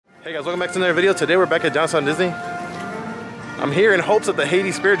Hey guys, welcome back to another video. Today we're back at downtown Disney. I'm here in hopes that the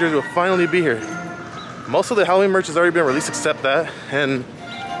Hades Spirit jersey will finally be here. Most of the Halloween merch has already been released except that, and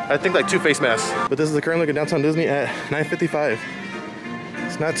I think like 2 face masks. But this is the current look at downtown Disney at 9:55.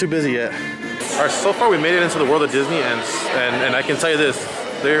 It's not too busy yet. All right, so far we made it into the world of Disney, and I can tell you this,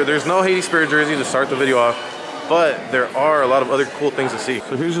 there's no Hades Spirit jersey to start the video off, but there are a lot of other cool things to see.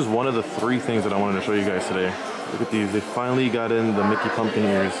 So here's just one of the 3 things that I wanted to show you guys today. Look at these, they finally got in the Mickey pumpkin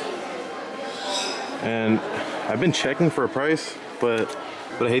ears. And I've been checking for a price, but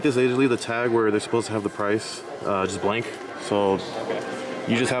I hate this. They just leave the tag where they're supposed to have the price just blank. So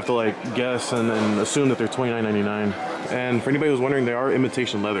you just have to like guess and assume that they're $29.99. And for anybody who's wondering, they are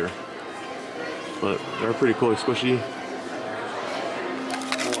imitation leather, but they're pretty cool, squishy.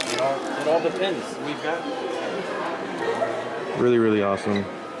 It all depends. We've got really awesome.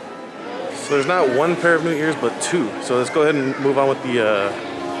 So there's not 1 pair of new ears, but 2. So let's go ahead and move on with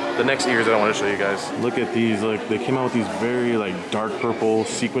the next ears that I want to show you guys. Look at these. Like, they came out with these very like dark purple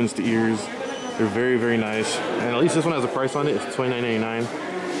sequenced ears. They're very nice, and at least this one has a price on it. It's $29.99.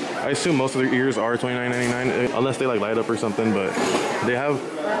 I assume most of their ears are $29.99 unless they like light up or something, but they have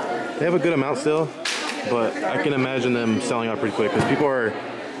a good amount still. But I can imagine them selling out pretty quick because people are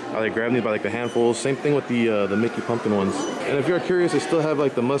like grabbing these by like the handfuls. Same thing with the Mickey pumpkin ones. And if you're curious, they still have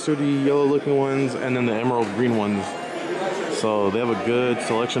like the mustardy yellow looking ones and then the emerald green ones. So they have a good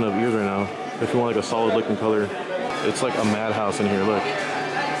selection of ears right now. If you want like a solid looking color, it's like a madhouse in here. Look,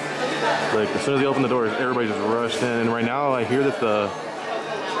 like as soon as they open the doors, everybody just rushed in. And right now, I hear that the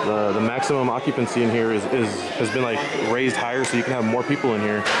maximum occupancy in here has been like raised higher, so you can have more people in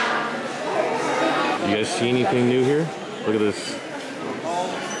here. You guys see anything new here? Look at this.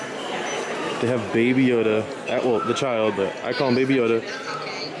 They have Baby Yoda, well, the child, but I call him Baby Yoda,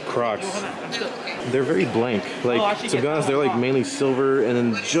 Crocs. They're very blank. Like, to be honest, they're like mainly silver, and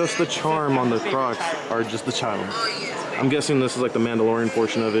then just the charm on the Crocs are just the child. I'm guessing this is like the Mandalorian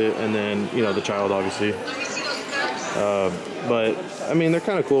portion of it, and then, you know, the child, obviously. But, I mean, they're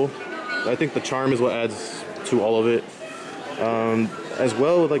kind of cool. I think the charm is what adds to all of it. As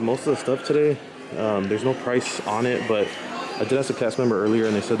well with like most of the stuff today, there's no price on it, but I did ask a cast member earlier,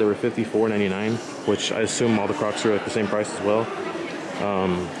 and they said they were $54.99, which I assume all the Crocs are like the same price as well.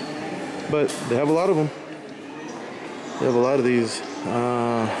 But they have a lot of them. They have a lot of these.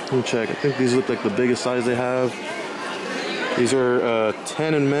 Let me check. I think these look like the biggest size they have. These are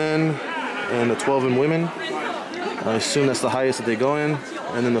 10 in men and a 12 in women. I assume that's the highest that they go in.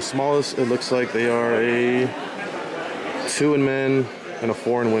 And then the smallest, it looks like they are a 2 in men and a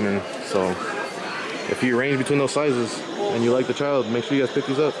 4 in women. So if you range between those sizes and you like the child, make sure you guys pick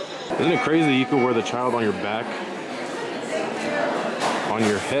these up. Isn't it crazy you could wear the child on your back, on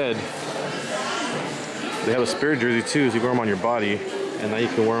your head? They have a spirit jersey too, so you wear them on your body, and now you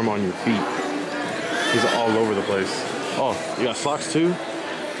can wear them on your feet. These are all over the place. Oh, you got socks too?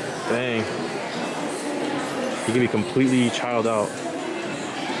 Dang. You can be completely child out.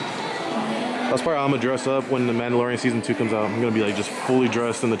 That's probably how I'm gonna dress up when the Mandalorian season 2 comes out. I'm gonna be like just fully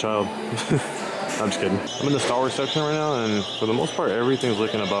dressed in the child. I'm just kidding. I'm in the Star Wars section right now, and for the most part, everything's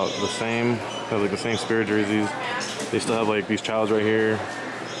looking about the same. They have like the same spirit jerseys. They still have like these childs right here.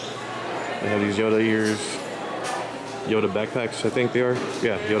 They have these Yoda ears, Yoda backpacks, I think they are.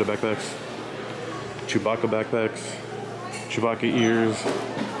 Yeah, Yoda backpacks. Chewbacca backpacks, Chewbacca ears,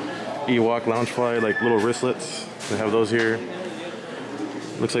 Ewok Loungefly, like little wristlets. They have those here.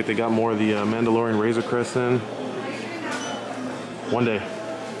 Looks like they got more of the Mandalorian Razor Crest in. One day.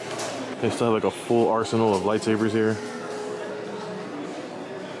 They still have like a full arsenal of lightsabers here.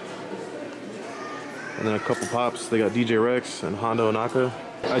 And then a couple pops. They got DJ Rex and Hondo Ohnaka.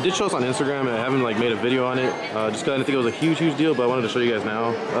 I did show this on Instagram, and I haven't like made a video on it just because I didn't think it was a huge deal, but I wanted to show you guys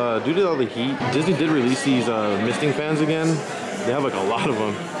now. Due to all the heat, Disney did release these misting fans again. They have like a lot of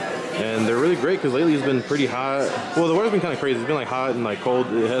them, and they're really great because lately it's been pretty hot. Well, the weather's been kind of crazy. It's been like hot and like cold.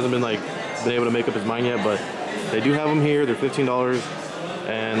 It hasn't been like been able to make up its mind yet, but they do have them here. They're $15,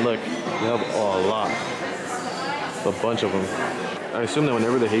 and look, they have a lot, a bunch of them. I assume that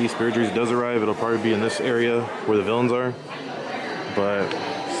whenever the Hades Spirit jersey does arrive, it'll probably be in this area where the villains are, but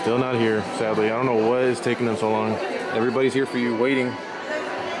still not here, sadly. I don't know what is taking them so long. Everybody's here for you, waiting.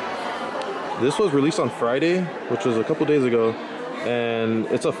 This was released on Friday, which was a couple days ago, and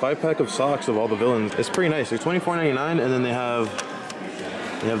it's a 5-pack of socks of all the villains. It's pretty nice. They're $24.99, and then they have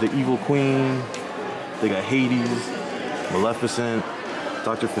the Evil Queen. They got Hades, Maleficent,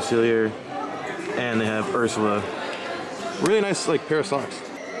 Dr. Facilier, and they have Ursula. Really nice like pair of socks.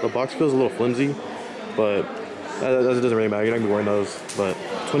 The box feels a little flimsy, but That doesn't really matter. You're not gonna be wearing those, but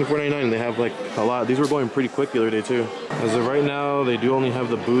 $24.99, and they have like a lot. These were going pretty quick the other day too. As of right now, they do only have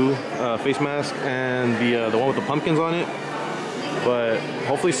the Boo face mask and the one with the pumpkins on it. But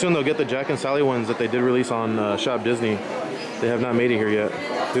hopefully soon they'll get the Jack and Sally ones that they did release on Shop Disney. They have not made it here yet.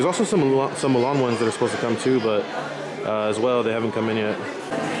 There's also some Mulan ones that are supposed to come too, but as well, they haven't come in yet.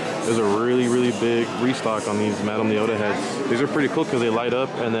 There's a really, really big restock on these Madame Leota heads. These are pretty cool because they light up,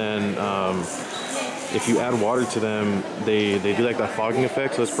 and then if you add water to them, they do like that fogging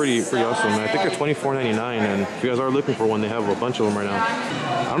effect, so it's pretty awesome. And I think they're $24.99, and if you guys are looking for one, they have a bunch of them right now.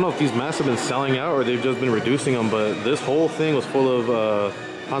 I don't know if these masks have been selling out or they've just been reducing them, but this whole thing was full of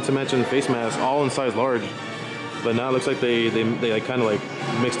Haunted Mansion face masks, all in size large. But now it looks like they like kind of like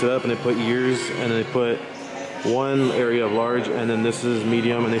mixed it up, and they put ears, and then they put one area of large, and then this is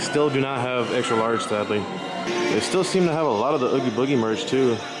medium, and they still do not have extra large, sadly. They still seem to have a lot of the Oogie Boogie merch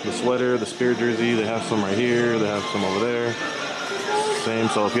too. The sweater, the Spirit jersey, they have some right here, they have some over there. Same,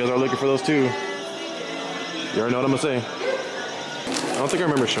 so if you guys are looking for those too, you already know what I'm gonna say. I don't think I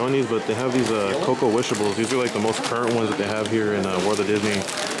remember showing these, but they have these Coco Wishables. These are like the most current ones that they have here in World of Disney.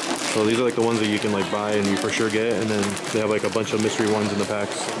 So these are like the ones that you can like buy and you for sure get, and then they have like a bunch of mystery ones in the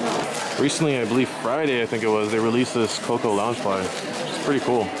packs. Recently, I believe Friday, I think it was, they released this Coco Loungefly, which is pretty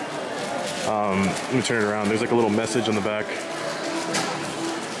cool. Let me turn it around. There's like a little message on the back.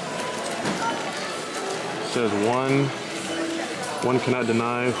 It says one cannot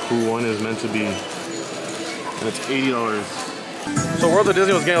deny who one is meant to be. And it's $80. So World of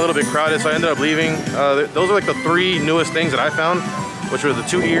Disney was getting a little bit crowded, so I ended up leaving. Those are like the 3 newest things that I found, which were the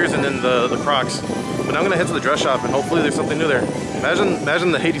 2 ears and then the Crocs. But now I'm gonna head to the dress shop and hopefully there's something new there.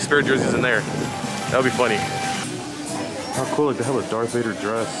 Imagine the Hades Spirit jerseys in there. That would be funny. How cool, like they have a Darth Vader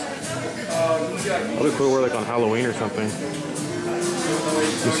dress. That'd be cool to wear like on Halloween or something.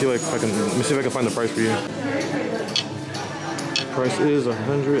 Let me see if I can find the price for you. Price is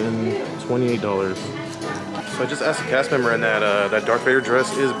 $128. So I just asked a cast member, and that Darth Vader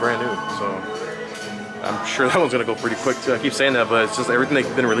dress is brand new. So I'm sure that one's gonna go pretty quick too. I keep saying that, but it's just everything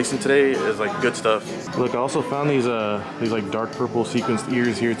they've been releasing today is like good stuff. Look, I also found these like dark purple sequenced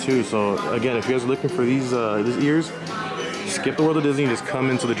ears here too. So again, if you guys are looking for these ears, skip the World of Disney, just come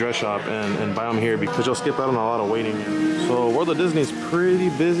into the dress shop and buy them here, because you'll skip out on a lot of waiting. So World of Disney is pretty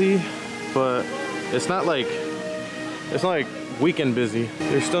busy, but it's not like weekend busy.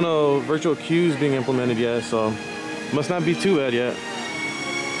 There's still no virtual queues being implemented yet, so must not be too bad yet.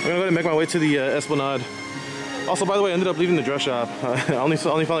 I'm gonna go ahead and make my way to the Esplanade. Also, by the way, I ended up leaving the dress shop. I only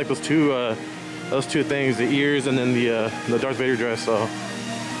found like those two things, the ears and then the Darth Vader dress. So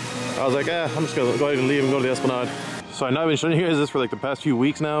I was like, I'm just gonna go ahead and leave and go to the Esplanade. So I know I've been showing you guys this for like the past few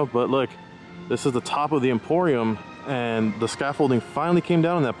weeks now, but look, this is the top of the Emporium, and the scaffolding finally came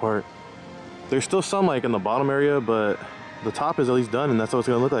down in that part. There's still some like in the bottom area, but the top is at least done, and that's what it's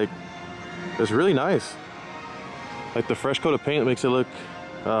gonna look like. It's really nice. Like the fresh coat of paint makes it look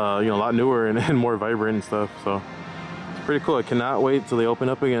a lot newer and more vibrant and stuff. So it's pretty cool. I cannot wait till they open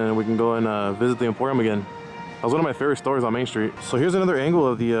up again and we can go and visit the Emporium again. That was one of my favorite stores on Main Street. So here's another angle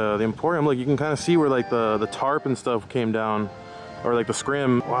of the Emporium. Look, you can kind of see where like the tarp and stuff came down, or like the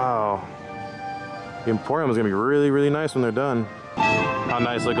scrim. Wow, the Emporium is gonna be really, really nice when they're done. How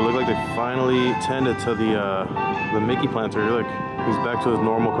nice! Like it looked like they finally tended to the Mickey planter. Look, he's back to his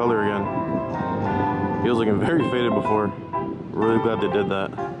normal color again. He was looking very faded before. Really glad they did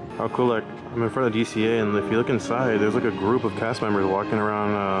that. How cool! Like I'm in front of DCA, and if you look inside, there's like a group of cast members walking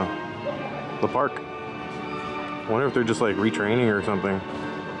around the park. I wonder if they're just like retraining or something.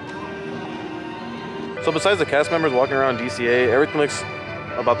 So besides the cast members walking around DCA, everything looks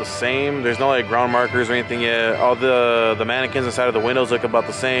about the same. There's no like ground markers or anything yet. All the mannequins inside of the windows look about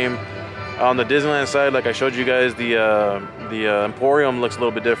the same. On the Disneyland side, like I showed you guys, the Emporium looks a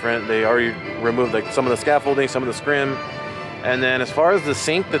little bit different. They already removed like some of the scaffolding, some of the scrim. And then as far as the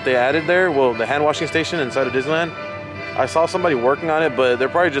sink that they added there, well, the hand washing station inside of Disneyland, I saw somebody working on it, but they're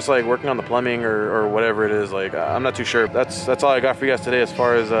probably just like working on the plumbing or whatever it is. Like I'm not too sure. That's all I got for you guys today as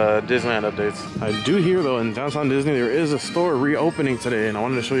far as Disneyland updates. I do hear though in downtown Disney there is a store reopening today, and I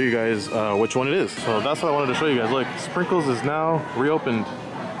wanted to show you guys which one it is. So that's what I wanted to show you guys. Look, Sprinkles is now reopened,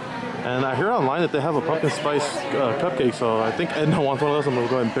 and I hear online that they have a pumpkin spice cupcake. So I think Edna wants one of those. I'm gonna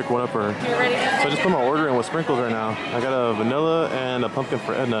go ahead and pick one up for her. So I just put my order in with Sprinkles right now. I got a vanilla and a pumpkin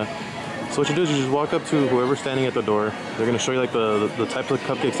for Edna. So what you do is you just walk up to whoever's standing at the door. They're gonna show you like the types of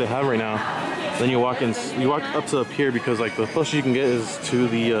cupcakes they have right now. Then you walk in, you walk up to up here, because like the closest you can get is to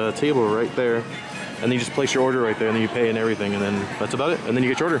the table right there. And then you just place your order right there, and then you pay and everything, and then that's about it. And then you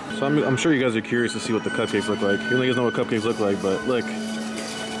get your order. So I'm sure you guys are curious to see what the cupcakes look like. You guys know what cupcakes look like, but look.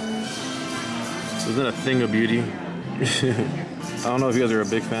 Isn't it a thing of beauty? I don't know if you guys are a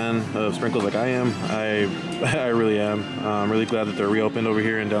big fan of sprinkles like I am. I really am. I'm really glad that they're reopened over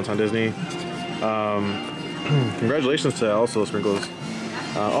here in downtown Disney. Congratulations to also sprinkles.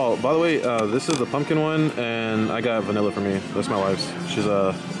 Oh, by the way, this is the pumpkin one, and I got vanilla for me. That's my wife's. She's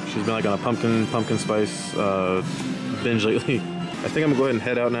been like on a pumpkin spice binge lately. I think I'm gonna go ahead and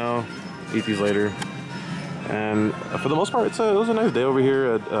head out now. Eat these later. And for the most part, it was a nice day over here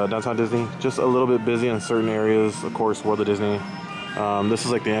at downtown Disney. Just a little bit busy in certain areas. Of course, World of Disney. This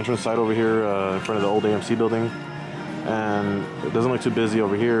is like the entrance side over here in front of the old AMC building. And it doesn't look too busy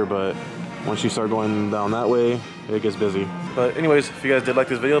over here, but once you start going down that way, it gets busy. But anyways, if you guys did like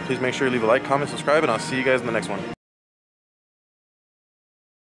this video, please make sure you leave a like, comment, subscribe, and I'll see you guys in the next one.